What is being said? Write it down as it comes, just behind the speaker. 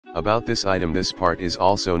About this item, this part is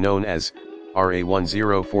also known as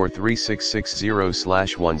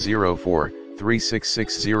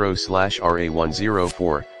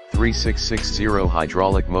RA1043660/104-3660/RA104-3660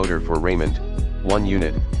 hydraulic motor for Raymond, 1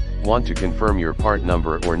 unit. Want to confirm your part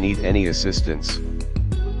number or need any assistance?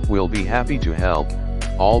 We'll be happy to help.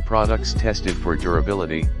 All products tested for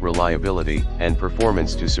durability, reliability, and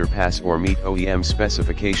performance to surpass or meet OEM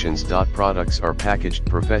specifications. Products are packaged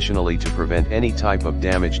professionally to prevent any type of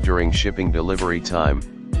damage during shipping. Delivery time,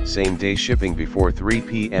 same day shipping before 3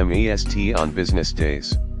 p.m. EST on business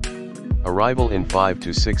days. Arrival in 5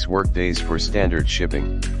 to 6 work days for standard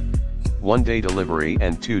shipping. 1-day delivery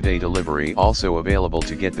and 2-day delivery also available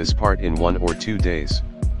to get this part in 1 or 2 days.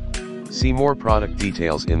 See more product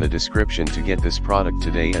details in the description to get this product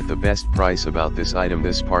today at the best price. About this item,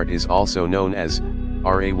 this part is also known as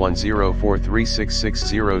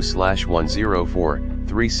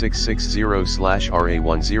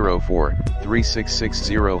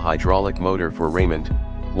RA1043660/104-3660/RA104-3660 hydraulic motor for Raymond,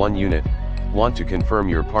 1 unit. Want to confirm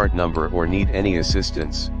your part number or need any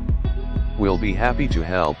assistance? We'll be happy to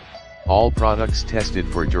help. All products tested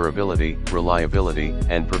for durability, reliability,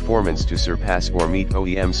 and performance to surpass or meet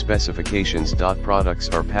OEM specifications. Products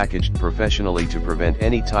are packaged professionally to prevent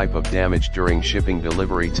any type of damage during shipping.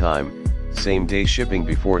 Delivery time, same day shipping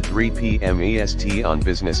before 3 p.m. EST on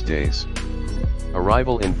business days.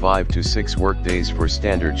 Arrival in 5 to 6 work days for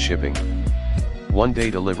standard shipping. 1-day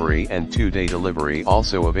delivery and 2-day delivery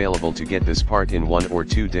also available to get this part in 1 or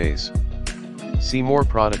 2 days. See more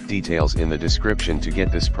product details in the description to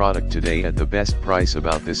get this product today at the best price.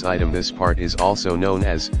 About this item, this part is also known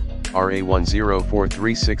as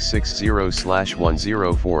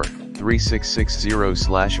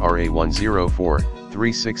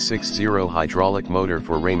RA1043660/104-3660/RA104-3660 hydraulic motor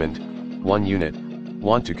for Raymond, 1 unit.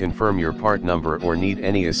 Want to confirm your part number or need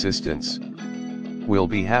any assistance? We'll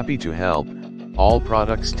be happy to help. All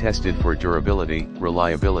products tested for durability,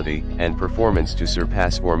 reliability, and performance to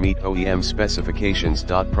surpass or meet OEM specifications.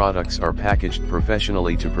 Products are packaged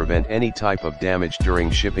professionally to prevent any type of damage during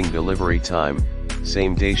shipping. Delivery time,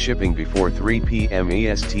 same day shipping before 3 p.m.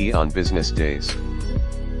 EST on business days.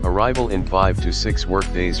 Arrival in 5 to 6 work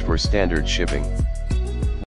days for standard shipping.